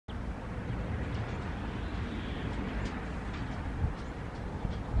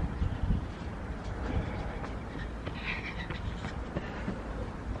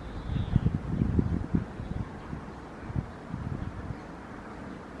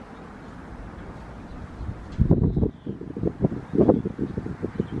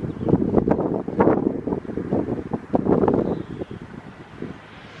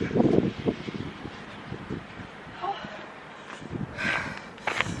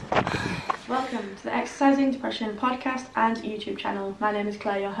Welcome to the Exercising Depression podcast and YouTube channel. My name is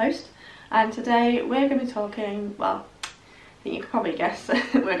Claire, your host, and today we're going to be talking, well, I think you can probably guess,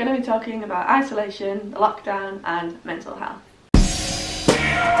 we're going to be talking about isolation, lockdown and mental health.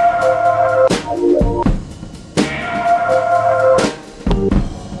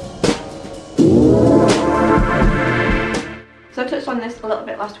 So I touched on this a little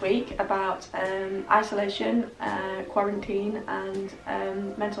bit last week about isolation, quarantine and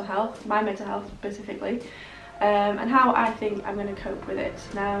mental health, my mental health specifically, and how I think I'm going to cope with it.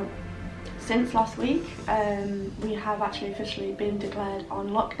 Now, since last week, we have actually officially been declared on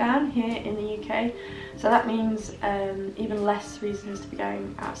lockdown here in the UK, so that means even less reasons to be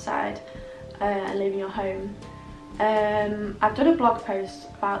going outside and leaving your home. I've done a blog post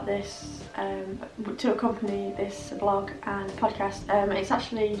about this to accompany this blog and podcast.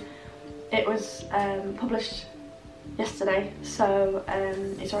 It was published yesterday, so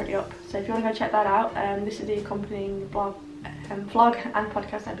it's already up. So if you want to go check that out, this is the accompanying vlog and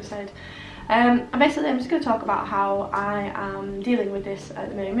podcast episode. And basically I'm just going to talk about how I am dealing with this at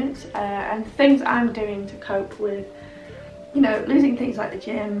the moment and things I'm doing to cope with, you know, losing things like the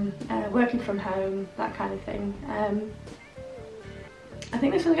gym, working from home, that kind of thing. I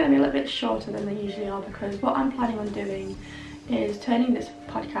think this is going to be a little bit shorter than they usually are, because what I'm planning on doing is turning this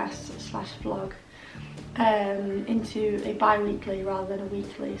podcast slash vlog into a bi-weekly rather than a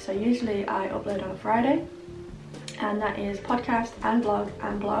weekly. So usually I upload on a Friday, and that is podcast and blog,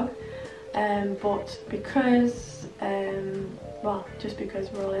 but because just because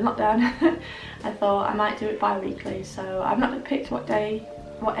we're all in lockdown, I thought I might do it bi-weekly. So I've not picked what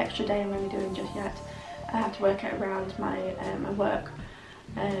extra day I'm going to be doing just yet. I have to work it around my work.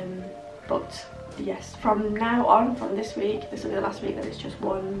 But yes, from now on, from this week, this will be the last week that it's just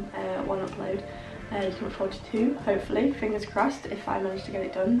one upload. You can look forward to two, hopefully, fingers crossed, if I manage to get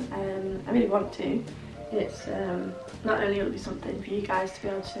it done. I really want to. It's not only will it be something for you guys to be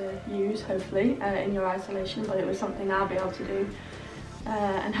able to use, hopefully, in your isolation, but it was something I'll be able to do.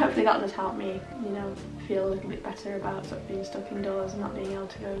 And hopefully that'll just help me, you know, feel a little bit better about sort of being stuck indoors and not being able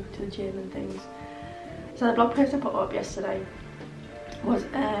to go to the gym and things. So the blog post I put up yesterday was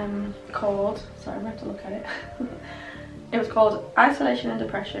called, sorry, I'm going to have to look at it. It was called Isolation and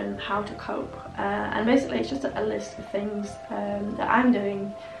Depression, How to Cope. And basically it's just a list of things that I'm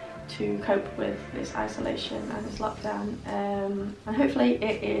doing to cope with this isolation and this lockdown. And hopefully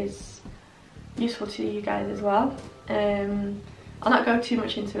it is useful to you guys as well. I'll not go too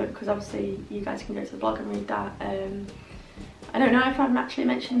much into it because obviously you guys can go to the blog and read that. I don't know if I've actually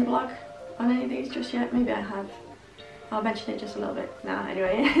mentioned the blog on any of these just yet. Maybe I have. I'll mention it just a little bit now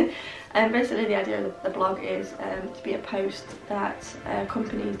anyway. Basically the idea of the blog is to be a post that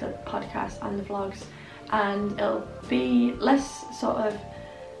accompanies the podcast and the vlogs, and it'll be less sort of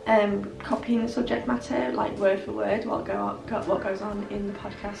copying the subject matter, like word for word what goes on in the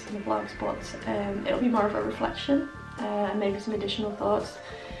podcast and the vlogs, but it'll be more of a reflection and maybe some additional thoughts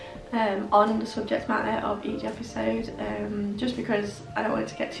on the subject matter of each episode, just because I don't want it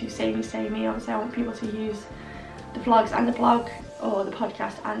to get too samey. Obviously I want people to use the vlogs and the blog, or the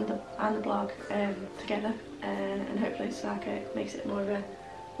podcast and the blog together, and hopefully it's like it makes it more of a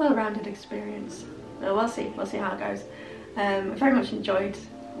well-rounded experience. We'll see how it goes. I very much enjoyed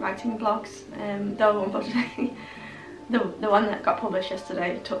writing blogs, though unfortunately the one that got published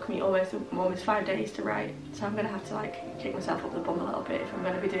yesterday took me almost 5 days to write, so I'm going to have to like kick myself up the bum a little bit if I'm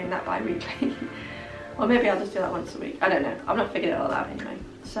going to be doing that bi-weekly. Or maybe I'll just do that once a week, I don't know, I've not figured it all out anyway.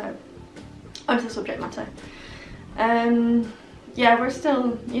 So onto the subject matter. Yeah, we're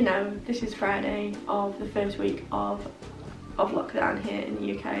still, you know, this is Friday of the first week of lockdown here in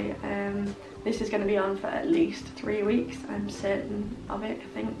the UK. This is going to be on for at least 3 weeks, I'm certain of it. I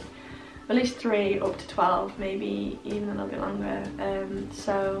think at least 3 up to 12, maybe even a little bit longer.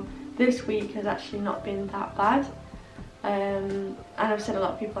 So this week has actually not been that bad. And I've seen a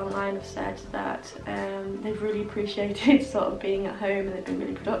lot of people online have said that they've really appreciated sort of being at home, and they've been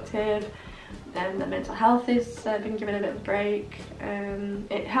really productive. Their mental health has been given a bit of a break.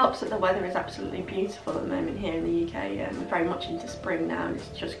 It helps that the weather is absolutely beautiful at the moment here in the UK. We're very much into spring now, and it's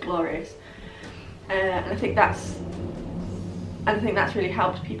just glorious. And I think that's really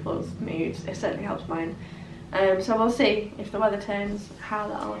helped people's moods. It certainly helps mine. So we'll see if the weather turns, how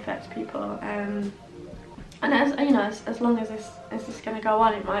that'll affect people. And as you know, as long as this is going to go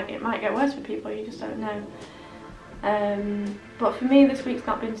on, it might get worse for people. You just don't know. But for me, this week's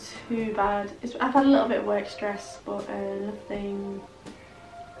not been too bad. I've had a little bit of work stress, but nothing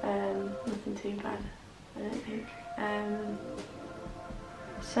too bad, I don't think.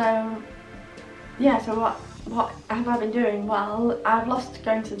 So yeah, so what have I been doing? Well, I've lost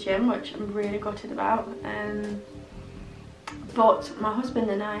going to the gym, which I'm really gutted about. But my husband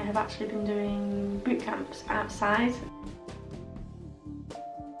and I have actually been doing boot camps outside.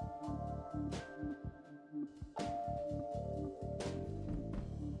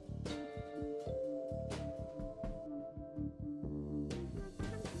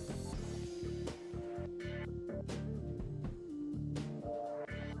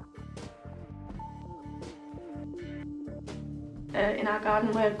 In our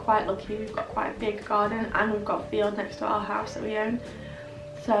garden, we're quite lucky, we've got quite a big garden and we've got a field next to our house that we own,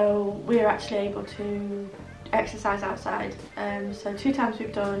 so we're actually able to exercise outside. So 2 times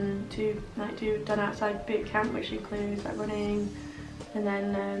we've done outside boot camp, which includes like running and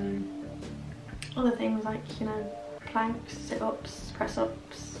then other things like, you know, planks, sit-ups,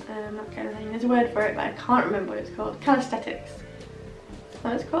 press-ups, that kind of thing. There's a word for it but I can't remember what it's called. Calisthenics, is that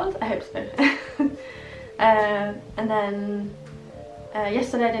what it's called? I hope so. And then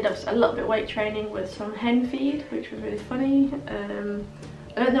yesterday I did a little bit of weight training with some hen feed, which was really funny. I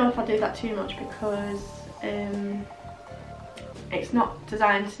don't know if I'll do that too much because it's not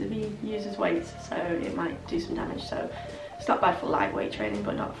designed to be used as weights, so it might do some damage. So it's not bad for light weight training,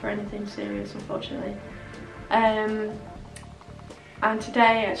 but not for anything serious, unfortunately. And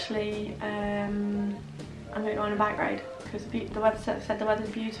today actually I'm going to go on a bike ride because the weather said the weather's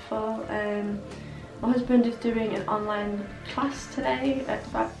beautiful. My husband is doing an online class today at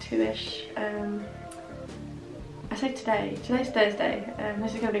about 2ish. I say today, today's Thursday,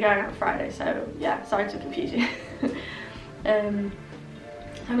 this is going to be going out on Friday, so yeah, sorry to confuse you. I'm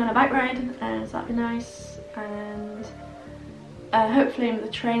on a bike ride, so that'd be nice, and hopefully the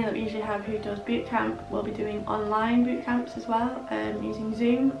trainer that we usually have who does boot camp will be doing online boot camps as well, using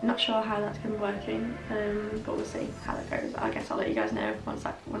Zoom. Not sure how that's going to be working, but we'll see how that goes. I guess I'll let you guys know once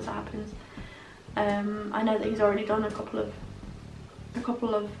that happens. I know that he's already done a couple of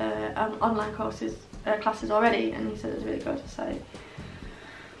online classes already, and he said it was really good. So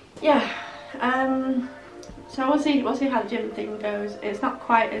yeah, so we'll see how the gym thing goes. It's not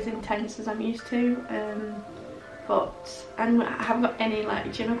quite as intense as I'm used to, and I haven't got any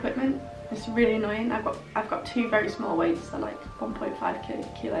like gym equipment. It's really annoying. I've got 2 very small weights, they're like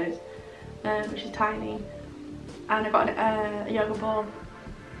 1.5 kilos, which is tiny, and I've got a yoga ball.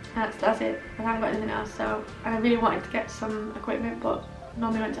 That's it. I haven't got anything else, so I really wanted to get some equipment, but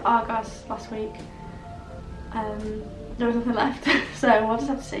normally went to Argos last week. There was nothing left, so we'll just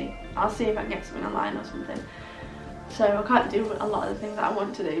have to see. I'll see if I can get something online or something. So I can't do a lot of the things that I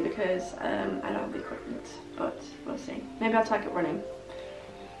want to do because I don't have the equipment, but we'll see. Maybe I'll take up running.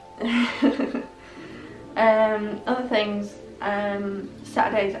 Other things,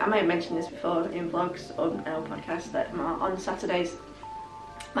 Saturdays, I might have mentioned this before in vlogs or podcasts, that on Saturdays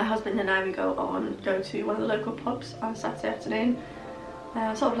my husband and I, we go to one of the local pubs on Saturday afternoon,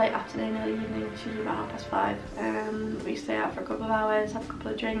 sort of late afternoon, early evening, it's usually about 5:30. We stay out for a couple of hours, have a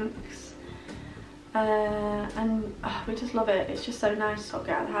couple of drinks, and we just love it. It's just so nice to sort of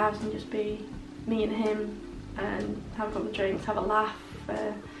get out of the house and just be me and him and have a couple of drinks, have a laugh,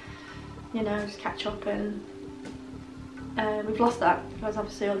 you know, just catch up. And we've lost that because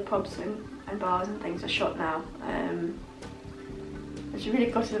obviously all the pubs and bars and things are shut now, which is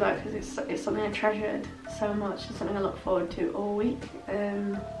really gutted about because it's something I treasured so much and something I look forward to all week.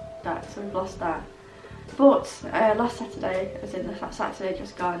 So we've lost that. But last Saturday, as in the Saturday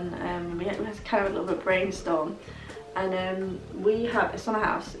just gone, we had kind of a little bit of brainstorm, and we have a summer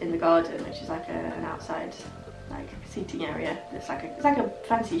house in the garden, which is like an outside like seating area. It's like a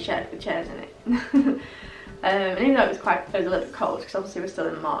fancy shed with chairs in it. And even though it was a little bit cold, because obviously we're still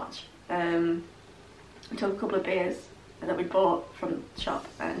in March, we took a couple of beers that we bought from the shop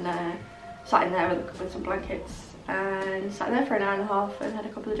and sat in there with some blankets and sat there for an hour and a half and had a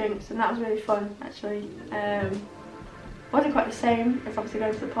couple of drinks, and that was really fun actually. Wasn't quite the same as obviously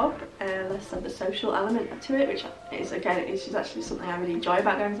going to the pub, less of the social element to it, which is it's actually something I really enjoy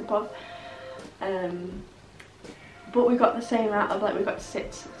about going to the pub. But we got the same out of, like, we got to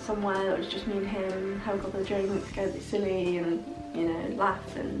sit somewhere that was just me and him, have a couple of drinks, get a bit silly and, you know,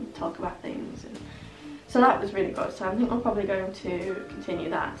 laugh and talk about things. And so that was really good. So I think we're probably going to continue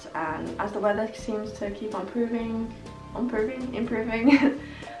that, and as the weather seems to keep on improving,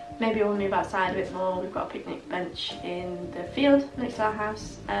 maybe we'll move outside a bit more. We've got a picnic bench in the field next to our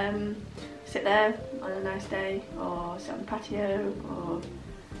house. Sit there on a nice day, or sit on the patio, or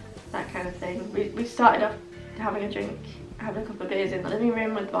that kind of thing. We started off having a drink, having a couple of beers in the living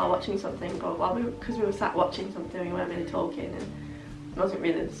room while watching something, but because we were sat watching something, we weren't really talking and it wasn't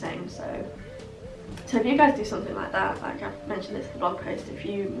really the same. So if you guys do something like that, like I've mentioned this in the blog post, if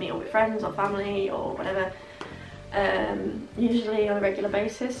you meet up with friends or family or whatever, usually on a regular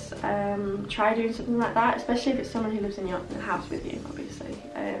basis. Try doing something like that, especially if it's someone who lives in your house with you, obviously.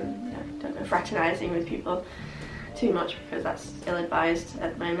 Don't go fraternising with people too much because that's ill-advised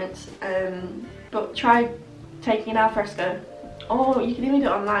at the moment. But try taking an alfresco, or you can even do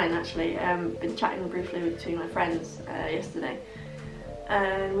it online actually. Been chatting briefly with two of my friends yesterday,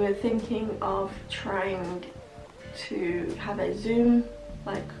 and we were thinking of trying to have a Zoom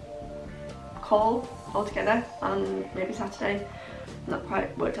like call all together on maybe Saturday. Not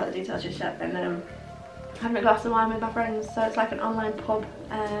quite worked out the details just yet, and having a glass of wine with my friends. So it's like an online pub.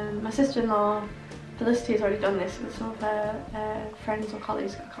 My sister-in-law Felicity has already done this with some of her friends or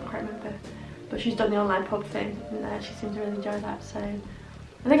colleagues, I can't quite remember, but she's done the online pub thing, and she seems to really enjoy that. So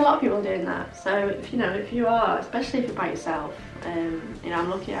I think a lot of people are doing that. So if you are, especially if you're by yourself, I'm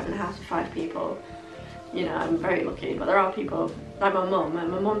lucky having a house of 5 people. I'm very lucky, but there are people like my mum. My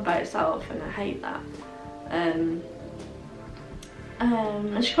mum by herself, and I hate that. And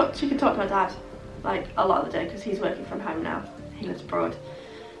she can talk to my dad like a lot of the day because he's working from home now. He lives abroad,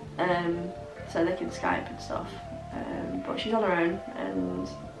 so they can Skype and stuff. But she's on her own, and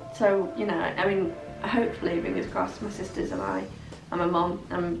so hopefully, fingers crossed, my sisters and I, and my mum,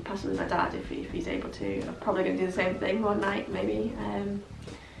 and possibly my dad if he's able to. I'm probably going to do the same thing one night, maybe.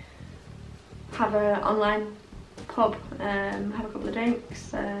 Have an online pub, have a couple of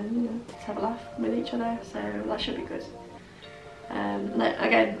drinks, and just have a laugh with each other. So that should be good.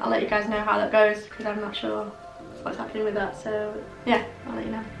 Again, I'll let you guys know how that goes because I'm not sure what's happening with that. So yeah, I'll let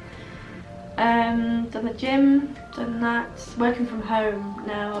you know. Done the gym, done that. Working from home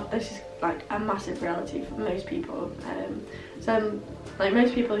now. This is like a massive reality for most people. So like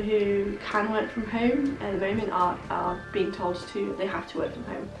most people who can work from home at the moment are being told they have to work from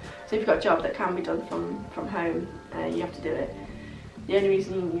home. So if you've got a job that can be done from home, you have to do it. The only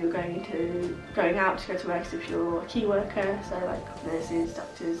reason you're going out to go to work is if you're a key worker, so like nurses,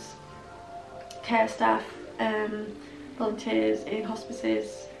 doctors, care staff, volunteers in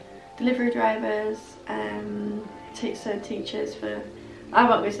hospices, delivery drivers, teachers for. I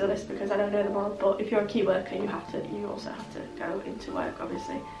won't go through the list because I don't know them all, but if you're a key worker, you also have to go into work,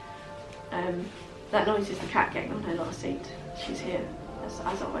 obviously. That noise is the cat getting on her little seat. She's here, as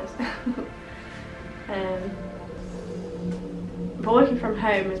always. But working from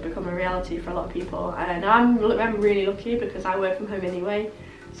home has become a reality for a lot of people, and I'm really lucky because I work from home anyway,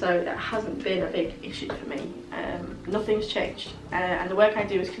 so that hasn't been a big issue for me. Nothing's changed, and the work I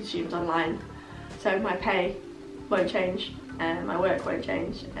do is consumed online, so my pay won't change. My work won't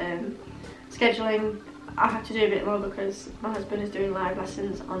change. Scheduling, I have to do a bit more because my husband is doing live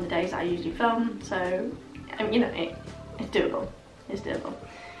lessons on the days I usually film, so it's doable. It's doable.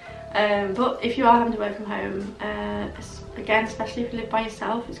 But if you are having to work from home, again, especially if you live by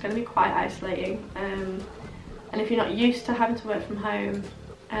yourself, it's going to be quite isolating. And if you're not used to having to work from home,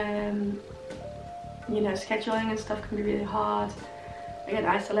 scheduling and stuff can be really hard. Again,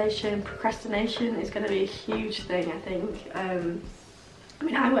 isolation, procrastination is going to be a huge thing, I think.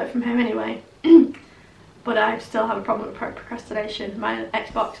 I work from home anyway, but I still have a problem with procrastination. My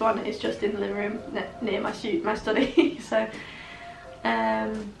Xbox One is just in the living room near my study, so.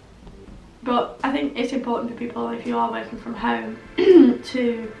 But I think it's important for people, if you are working from home,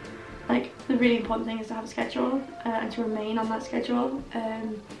 to, the really important thing is to have a schedule and to remain on that schedule.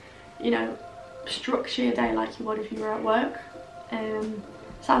 Structure your day like you would if you were at work.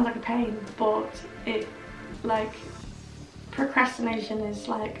 Sounds like a pain, but procrastination is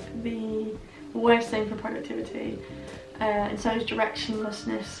the worst thing for productivity, and so is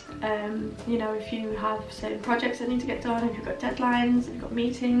directionlessness. If you have certain projects that need to get done, if you've got deadlines, if you've got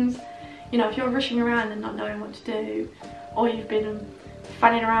meetings, if you're rushing around and not knowing what to do, or you've been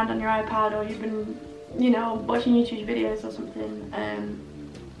fanning around on your iPad, or you've been watching YouTube videos or something,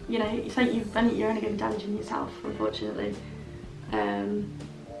 it's like you're only going to be damaging yourself, unfortunately.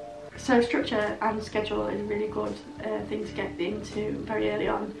 So structure and schedule is a really good thing to get into very early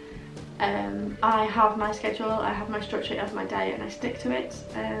on. I have my schedule, I have my structure of my day, and I stick to it.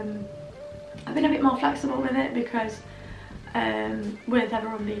 I've been a bit more flexible with it because with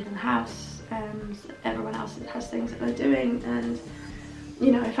everyone leaving the house, everyone else has things that they're doing, and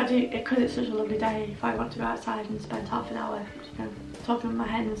if I do, because it's such a lovely day, if I want to go outside and spend half an hour talking with my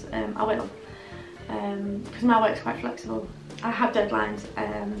hens, I will, because my work's quite flexible. I have deadlines,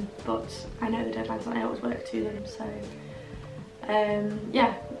 but I know the deadlines and I always work to them, so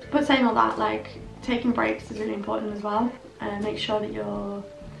yeah. But saying all that, taking breaks is really important as well. Make sure that you're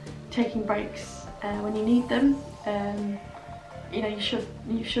taking breaks when you need them. you know,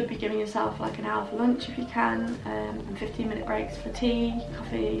 you should be giving yourself like an hour for lunch if you can, and 15-minute breaks for tea,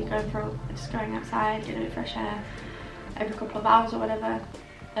 coffee, just going outside, getting a bit of fresh air every couple of hours or whatever.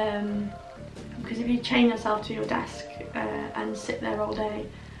 Because if you chain yourself to your desk and sit there all day,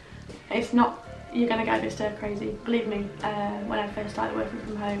 you're going to get a bit stir crazy. Believe me, when I first started working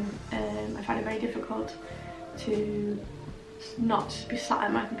from home, I found it very difficult to not be sat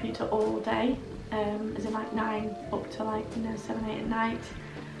at my computer all day, as in like 9 up to like 7, 8 at night.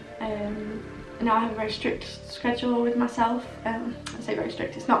 Now I have a very strict schedule with myself. I say very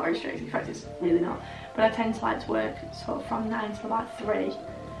strict, it's not very strict, in fact it's really not, but I tend to like to work sort of from 9 till about 3.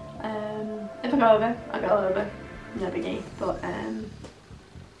 If I go over, I go over, no biggie, but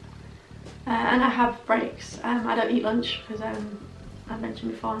and I have breaks. I don't eat lunch because I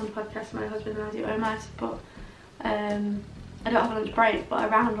mentioned before on the podcast my husband and I do OMAD, but I don't have a lunch break, but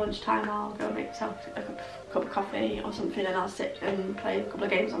around lunchtime I'll go make myself a cup of coffee or something, and I'll sit and play a couple of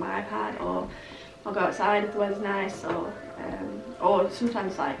games on my iPad, or I'll go outside if the weather's nice, or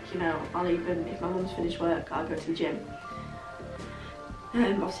sometimes, like, you know, I'll even, if my mum's finished work, I'll go to the gym.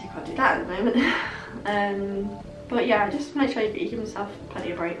 Obviously I can't do that at the moment. But yeah, just make sure you give yourself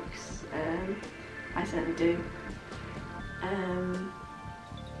plenty of breaks. I certainly do.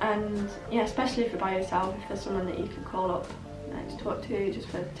 And yeah, especially if you're by yourself, if there's someone that you can call up to talk to just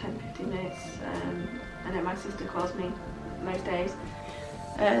for 10-15 minutes. I know my sister calls me most days.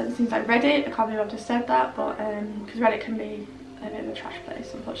 Things like Reddit, I can't believe I've just said that, but because Reddit can be a bit of a trash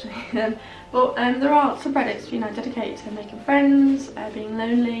place, unfortunately. But there are subreddits, you know, dedicated to making friends, being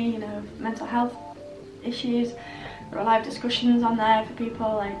lonely, you know, mental health issues. There are live discussions on there for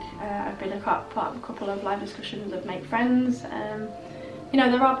people, like I've been a part of a couple of live discussions of Make Friends. You know,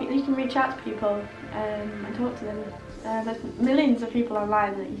 there are people, you can reach out to people and talk to them. There's millions of people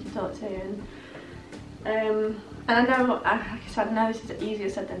online that you can talk to, and I know, like I said, I know this is easier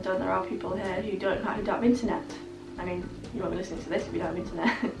said than done. There are people here who don't have internet. I mean, you won't be listening to this if you don't have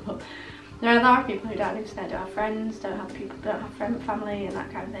internet. But there are people who don't have internet, don't have friends, don't have family and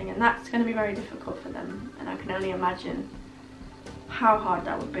that kind of thing, and that's going to be very difficult for them. And I can only imagine how hard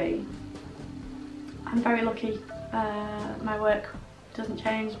that would be. I'm very lucky. My work doesn't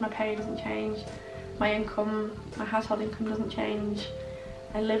change, my pay doesn't change, my income, my household income doesn't change.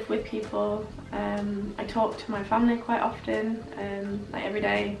 I live with people. I talk to my family quite often, like every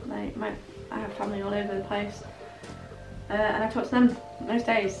day. Like I have family all over the place, and I talk to them most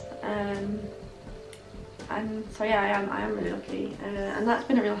days. And so yeah, I am really lucky, and that's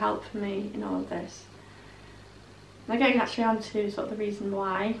been a real help for me in all of this. Now getting actually on to sort of the reason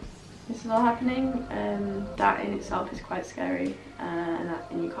why this is all happening, that in itself is quite scary,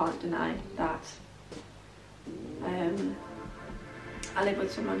 and you can't deny that. I live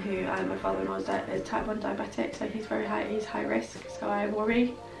with someone who, my father-in-law is type 1 diabetic, so he's high risk, so I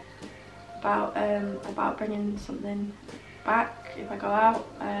worry about bringing something back if I go out.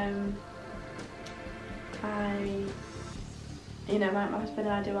 You know, my husband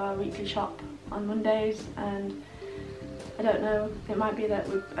and I do our weekly shop on Mondays, and I don't know, it might be that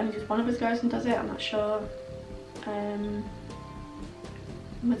only just one of us goes and does it, I'm not sure.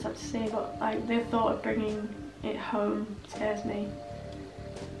 We'll have to see, but like, the thought of bringing it home scares me,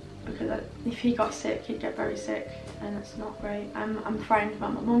 because if he got sick, he'd get very sick, and it's not great. I'm frightened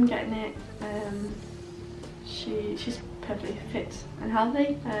about my mum getting it. She's perfectly fit and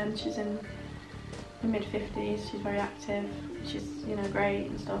healthy, and she's in her mid-50s, she's very active, she's, you know, great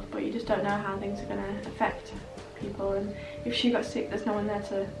and stuff, but you just don't know how things are going to affect people, and if she got sick, there's no one there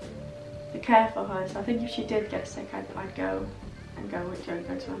to care for her. So I think if she did get sick, I'd go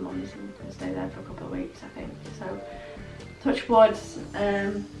to my mum's and stay there for a couple of weeks, I think. So touch wood,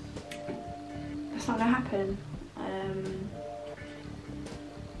 that's not gonna happen.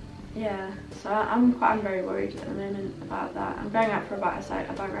 Yeah, so I'm very worried at the moment about that. I'm going out for a bike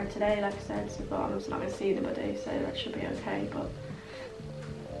ride today, like I said, so I'm just not going to see anybody, so that should be okay. But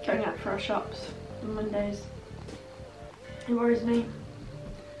going out for our shops on Mondays, it worries me.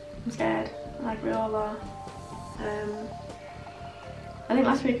 I'm scared, like we all are. I think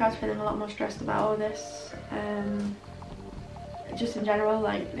last week I was feeling a lot more stressed about all this, just in general,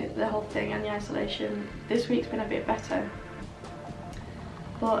 like the whole thing and the isolation. This week's been a bit better.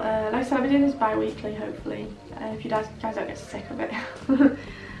 But like I said, I'll be doing this bi-weekly, hopefully, if you guys don't get sick of it.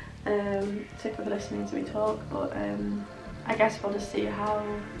 Sick of listening to me talk, but I guess we'll just see how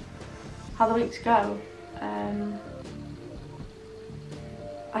the weeks go.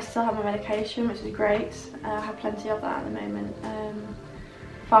 I still have my medication, which is great. I have plenty of that at the moment.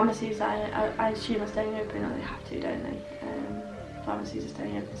 Pharmacies, I assume are staying open, or they have to, don't they? Pharmacies are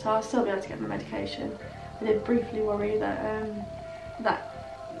staying open, so I'll still be able to get my medication. I did briefly worry that that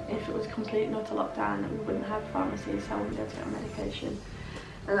if it was complete and utter lockdown, we wouldn't have pharmacies, so I wouldn't be able to get on medication.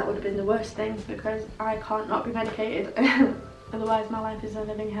 And that would have been the worst thing, because I can't not be medicated. Otherwise my life is a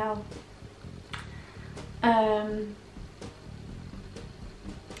living hell.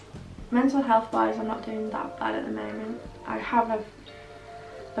 Mental health wise, I'm not doing that bad at the moment. I have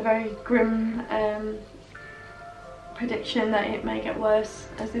a very grim prediction that it may get worse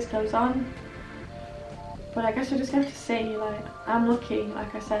as this goes on. But I guess we're just going to see. Like, I'm lucky,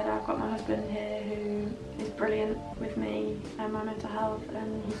 like I said, I've got my husband here who is brilliant with me and my mental health,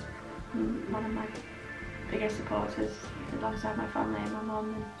 and he's one of my biggest supporters alongside my family and my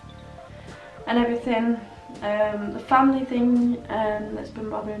mum and everything. The family thing that's been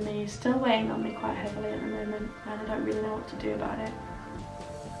bothering me is still weighing on me quite heavily at the moment, and I don't really know what to do about it.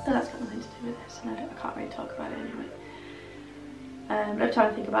 But that's got nothing to do with this, and I can't really talk about it anyway. But every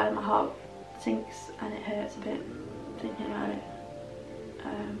time I think about it, my heart sinks and it hurts a bit thinking about it.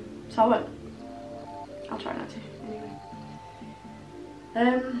 So I won't. I'll try not to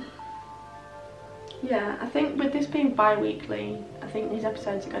anyway. Yeah, I think with this being bi-weekly, I think these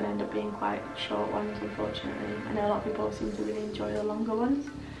episodes are going to end up being quite short ones, unfortunately. I know a lot of people seem to really enjoy the longer ones.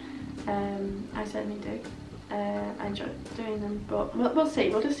 I certainly do. I enjoy doing them, but we'll see.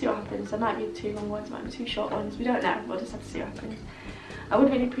 We'll just see what happens. There might be 2 long ones, there might be 2 short ones. We don't know. We'll just have to see what happens. I would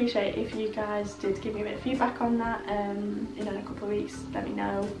really appreciate if you guys did give me a bit of feedback on that. In a couple of weeks, let me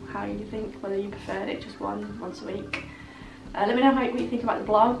know how you think, whether you preferred it just once a week. Let me know what you think about the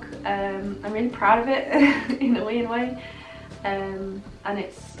blog. I'm really proud of it in a weird way, and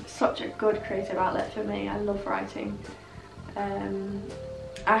it's such a good creative outlet for me. I love writing.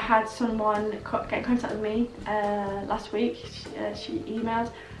 I had someone get in contact with me last week. She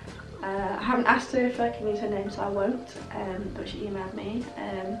emailed. I haven't asked her if I can use her name, so I won't, but she emailed me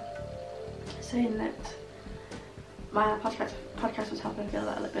saying that my podcast was helping her feel a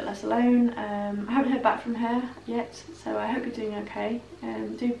little bit less alone. I haven't heard back from her yet, so I hope you're doing okay.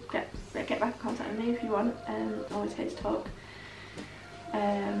 Do get back in contact with me if you want. Always here to talk.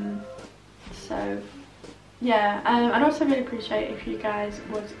 So yeah, I'd also really appreciate if you guys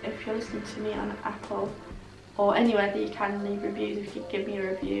would, if you're listening to me on Apple or anywhere that you can leave reviews, if you could give me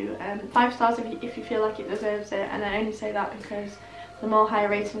a review. 5 stars if you feel like it deserves it, and I only say that because the more higher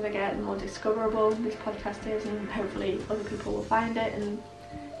ratings I get, the more discoverable this podcast is, and hopefully other people will find it and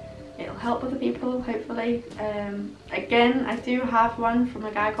it'll help other people, hopefully. Again, I do have one from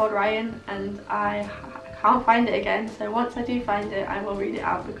a guy called Ryan, and I can't find it again, so once I do find it I will read it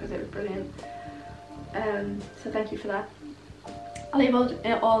out because it was brilliant. So thank you for that. I'll leave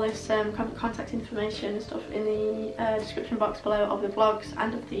all this contact information and stuff in the description box below of the vlogs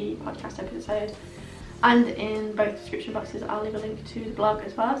and of the podcast episode. And in both description boxes I'll leave a link to the blog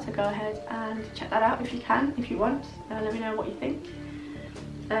as well, so go ahead and check that out if you can, if you want. Let me know what you think.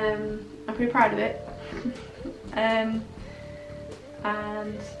 I'm pretty proud of it. And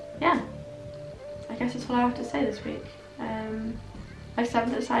yeah, I guess that's all I have to say this week. Like I said, I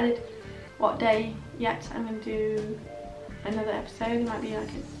haven't decided what day yet I'm going to do another episode. It might be like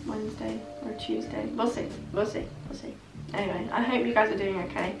a Wednesday or a Tuesday. We'll see. Anyway, I hope you guys are doing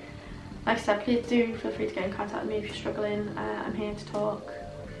okay. Like I said, please do feel free to get in contact with me if you're struggling. I'm here to talk.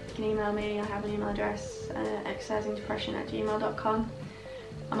 You can email me. I have an email address, exercisingdepression@gmail.com.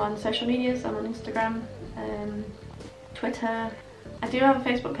 I'm on social medias. I'm on Instagram, Twitter. I do have a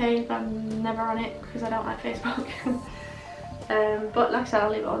Facebook page, but I'm never on it because I don't like Facebook. But like I said,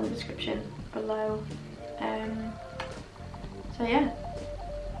 I'll leave it on the description below. So yeah,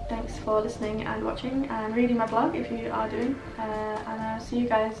 thanks for listening and watching and reading my blog if you are doing, and I'll see you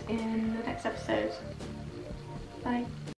guys in the next episode. Bye.